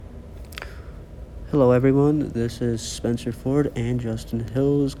Hello, everyone. This is Spencer Ford and Justin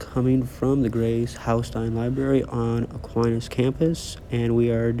Hills coming from the Grace Haustein Library on Aquinas campus, and we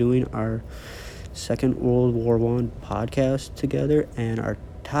are doing our Second World War I podcast together. And our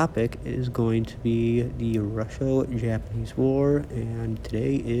topic is going to be the Russo-Japanese War, and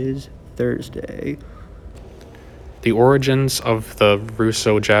today is Thursday. The origins of the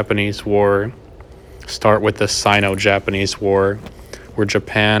Russo-Japanese War start with the Sino-Japanese War, where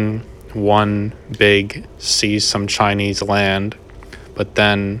Japan won big, seized some Chinese land, but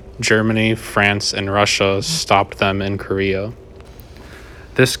then Germany, France, and Russia stopped them in Korea.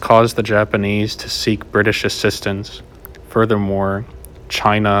 This caused the Japanese to seek British assistance. Furthermore,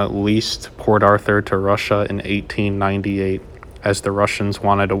 China leased Port Arthur to Russia in 1898, as the Russians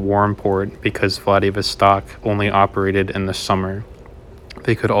wanted a warm port because Vladivostok only operated in the summer.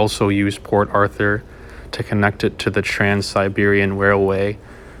 They could also use Port Arthur to connect it to the Trans-Siberian Railway,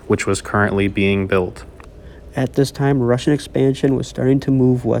 which was currently being built. At this time, Russian expansion was starting to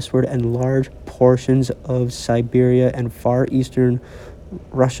move westward, and large portions of Siberia and far eastern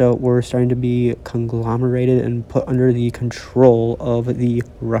Russia were starting to be conglomerated and put under the control of the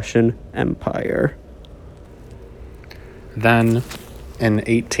Russian Empire. Then, in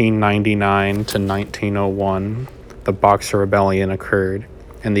 1899 to 1901, the Boxer Rebellion occurred,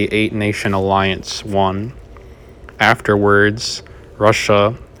 and the Eight-Nation Alliance won. Afterwards,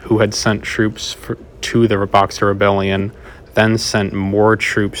 Russia, who had sent troops to the Boxer Rebellion, then sent more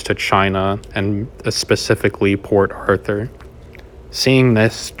troops to China, and specifically Port Arthur. Seeing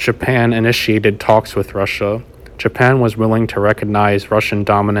this, Japan initiated talks with Russia. Japan was willing to recognize Russian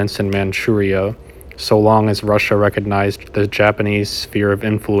dominance in Manchuria, so long as Russia recognized the Japanese sphere of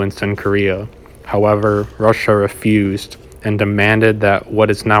influence in Korea. However, Russia refused and demanded that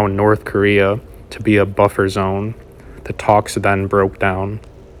what is now North Korea to be a buffer zone. The talks then broke down.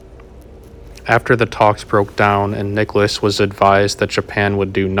 After the talks broke down and Nicholas was advised that Japan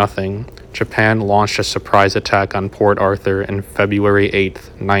would do nothing, Japan launched a surprise attack on Port Arthur on February 8,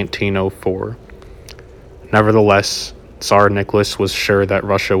 1904. Nevertheless, Tsar Nicholas was sure that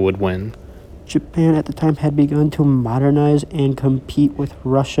Russia would win. Japan at the time had begun to modernize and compete with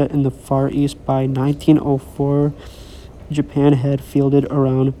Russia in the Far East. By 1904, Japan had fielded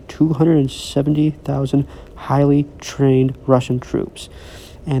around 270,000 highly trained Russian troops.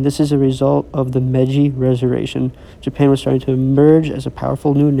 And this is a result of the Meiji Restoration. Japan was starting to emerge as a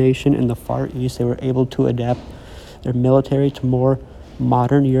powerful new nation in the Far East. They were able to adapt their military to more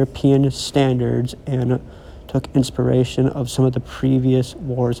modern European standards and took inspiration of some of the previous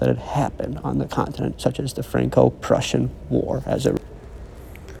wars that had happened on the continent, such as the Franco-Prussian War.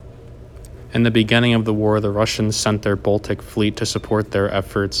 In the beginning of the war, the Russians sent their Baltic fleet to support their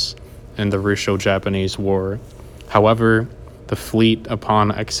efforts in the Russo-Japanese War. However, the fleet,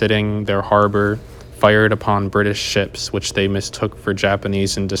 upon exiting their harbor, fired upon British ships, which they mistook for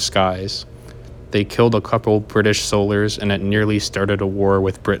Japanese in disguise. They killed a couple British soldiers, and it nearly started a war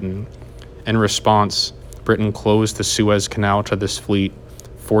with Britain. In response, Britain closed the Suez Canal to this fleet,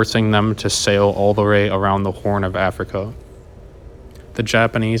 forcing them to sail all the way around the Horn of Africa. The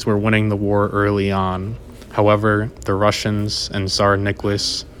Japanese were winning the war early on. However, the Russians and Tsar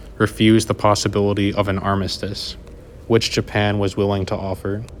Nicholas refused the possibility of an armistice, which Japan was willing to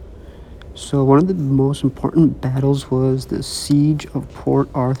offer. So one of the most important battles was the Siege of Port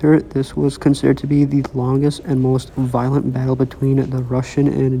Arthur. This was considered to be the longest and most violent battle between the Russian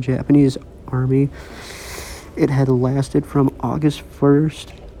and Japanese army. It had lasted from August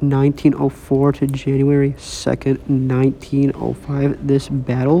 1st, 1904 to January 2nd, 1905. This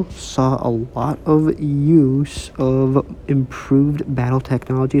battle saw a lot of use of improved battle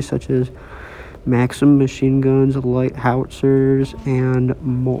technology such as Maxim machine guns, light howitzers, and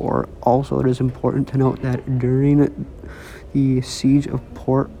more. Also, it is important to note that during the Siege of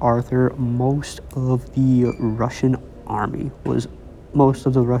Port Arthur, most of the Russian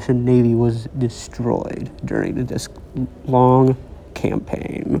Navy was destroyed during this long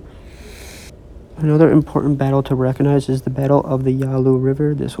campaign. Another important battle to recognize is the Battle of the Yalu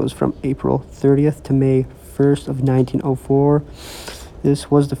River. This was from April 30th to May 1st of 1904.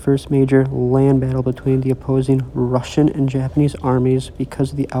 This was the first major land battle between the opposing Russian and Japanese armies. Because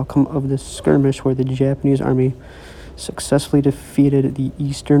of the outcome of this skirmish, where the Japanese army successfully defeated the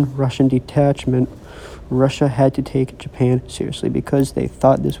Eastern Russian detachment, Russia had to take Japan seriously because they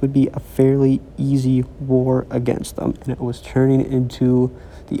thought this would be a fairly easy war against them, and it was turning into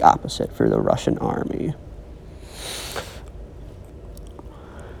the opposite for the Russian army.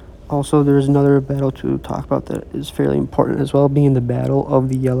 Also, there's another battle to talk about that is fairly important as well, being the Battle of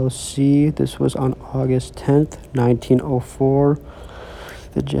the Yellow Sea. This was on August 10th, 1904.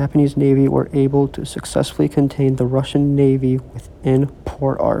 The Japanese Navy were able to successfully contain the Russian Navy within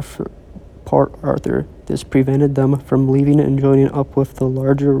Port Arthur. This prevented them from leaving and joining up with the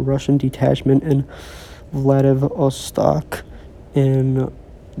larger Russian detachment in Vladivostok in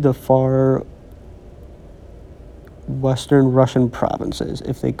the far western Russian provinces.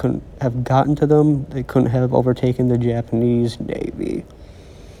 If they couldn't have gotten to them, they couldn't have overtaken the Japanese Navy.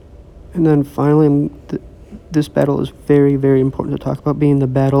 And then finally, this battle is very, very important to talk about, being the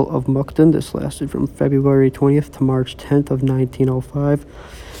Battle of Mukden. This lasted from February 20th to March 10th of 1905.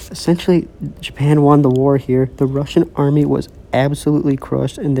 Essentially, Japan won the war here. The Russian army was absolutely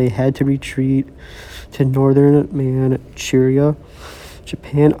crushed, and they had to retreat to northern Manchuria.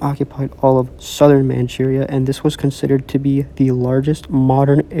 Japan occupied all of southern Manchuria, and this was considered to be the largest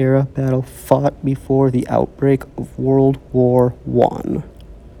modern-era battle fought before the outbreak of World War I.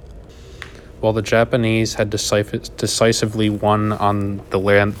 While the Japanese had decisively won on the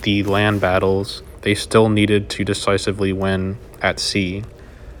land battles, they still needed to decisively win at sea.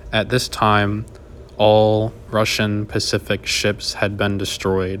 At this time, all Russian Pacific ships had been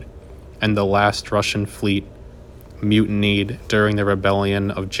destroyed, and the last Russian fleet mutinied during the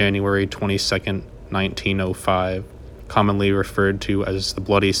rebellion of January 22nd, 1905, commonly referred to as the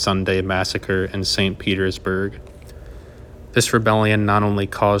Bloody Sunday Massacre in St. Petersburg. This rebellion not only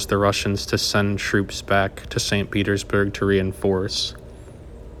caused the Russians to send troops back to St. Petersburg to reinforce,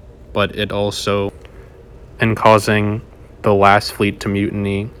 but it also, in causing the last fleet to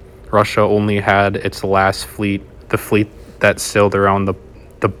mutiny, Russia only had its last fleet, the fleet that sailed around the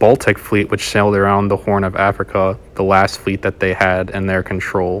Baltic fleet, which sailed around the Horn of Africa, the last fleet that they had in their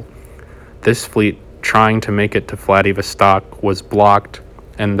control. This fleet, trying to make it to Vladivostok, was blocked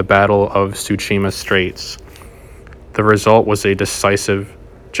in the Battle of Tsushima Straits. The result was a decisive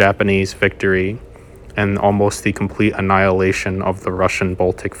Japanese victory and almost the complete annihilation of the Russian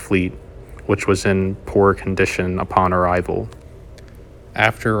Baltic fleet, which was in poor condition upon arrival.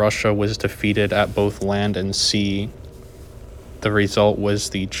 After Russia was defeated at both land and sea, the result was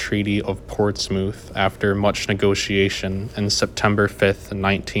the Treaty of Portsmouth after much negotiation in September 5th,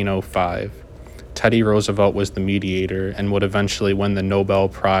 1905. Teddy Roosevelt was the mediator and would eventually win the Nobel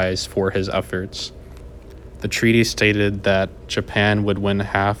Prize for his efforts. The treaty stated that Japan would win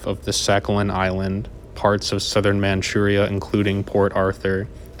half of the Sakhalin Island, parts of southern Manchuria including Port Arthur,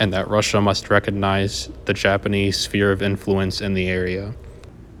 and that Russia must recognize the Japanese sphere of influence in the area.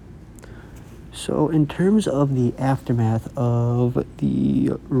 So in terms of the aftermath of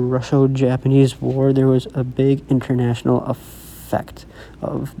the Russo-Japanese War, there was a big international effect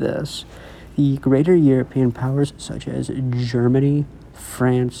of this. The greater European powers such as Germany,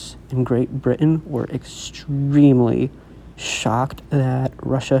 France, and Great Britain were extremely shocked that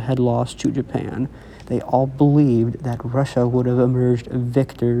Russia had lost to Japan. They all believed that Russia would have emerged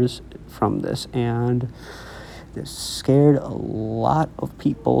victors from this, and this scared a lot of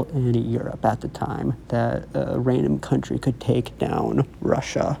people in Europe at the time, that a random country could take down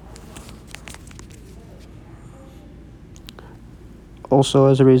Russia. Also,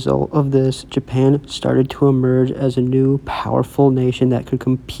 as a result of this, Japan started to emerge as a new, powerful nation that could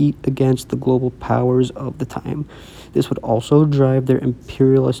compete against the global powers of the time. This would also drive their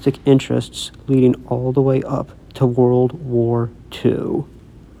imperialistic interests, leading all the way up to World War II.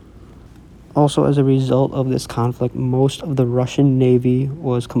 Also, as a result of this conflict, most of the Russian Navy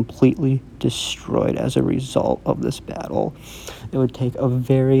was completely destroyed as a result of this battle. It would take a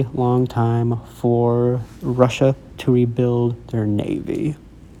very long time for Russia to rebuild their navy.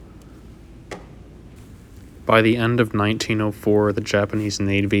 By the end of 1904, the Japanese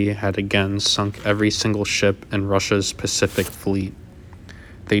Navy had again sunk every single ship in Russia's Pacific Fleet.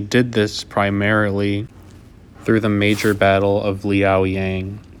 They did this primarily through the major battle of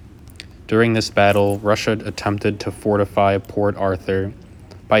Liaoyang. During this battle, Russia attempted to fortify Port Arthur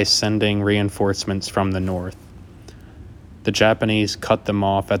by sending reinforcements from the north. The Japanese cut them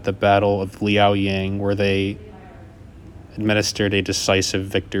off at the Battle of Liaoyang, where they administered a decisive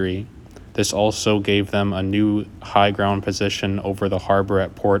victory. This also gave them a new high ground position over the harbor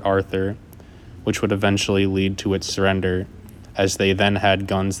at Port Arthur, which would eventually lead to its surrender, as they then had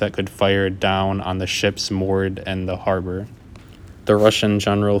guns that could fire down on the ships moored in the harbor. The Russian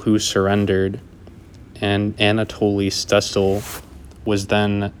general who surrendered, and Anatoly Stetzel, was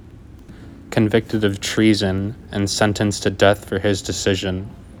then convicted of treason and sentenced to death for his decision,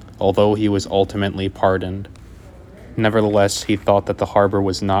 although he was ultimately pardoned. Nevertheless, he thought that the harbor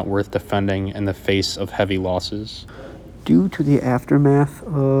was not worth defending in the face of heavy losses. Due to the aftermath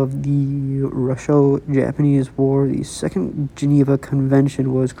of the Russo-Japanese War, the Second Geneva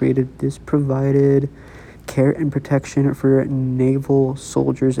Convention was created. This provided care and protection for naval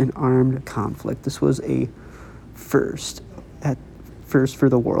soldiers in armed conflict. This was a first for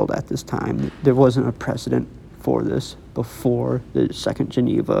the world at this time. There wasn't a precedent for this before the Second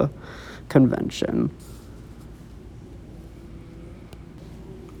Geneva Convention.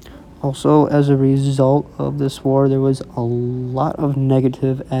 Also, as a result of this war, there was a lot of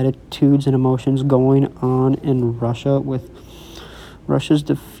negative attitudes and emotions going on in Russia. With Russia's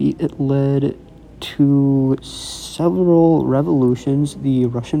defeat, it led to several revolutions. The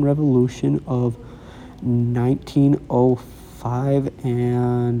Russian Revolution of 1905,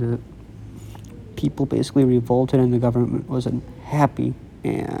 and people basically revolted and the government wasn't happy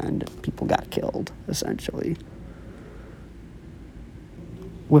and people got killed, essentially.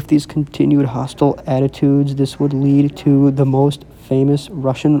 With these continued hostile attitudes, this would lead to the most famous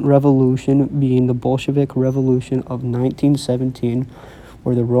Russian Revolution, being the Bolshevik Revolution of 1917,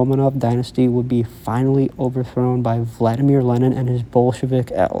 where the Romanov dynasty would be finally overthrown by Vladimir Lenin and his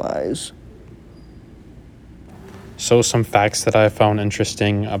Bolshevik allies. So some facts that I found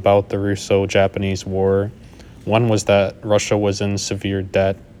interesting about the Russo-Japanese War. One was that Russia was in severe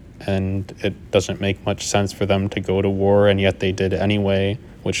debt, and it doesn't make much sense for them to go to war, and yet they did anyway,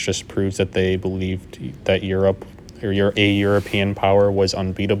 which just proves that they believed that Europe, or a European power, was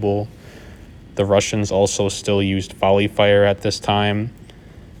unbeatable. The Russians also still used volley fire at this time,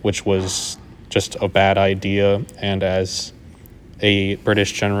 which was just a bad idea, and as a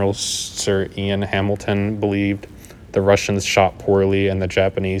British general, Sir Ian Hamilton, believed, the Russians shot poorly and the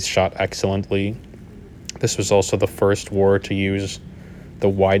Japanese shot excellently. This was also the first war to use the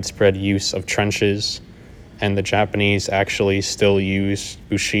widespread use of trenches, and the Japanese actually still use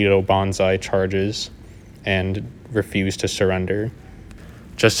Bushido Banzai charges and refuse to surrender,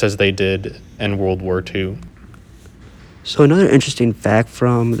 just as they did in World War II. So another interesting fact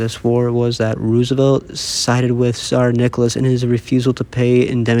from this war was that Roosevelt sided with Tsar Nicholas in his refusal to pay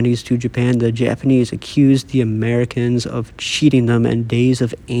indemnities to Japan. The Japanese accused the Americans of cheating them, and days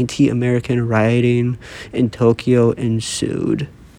of anti-American rioting in Tokyo ensued.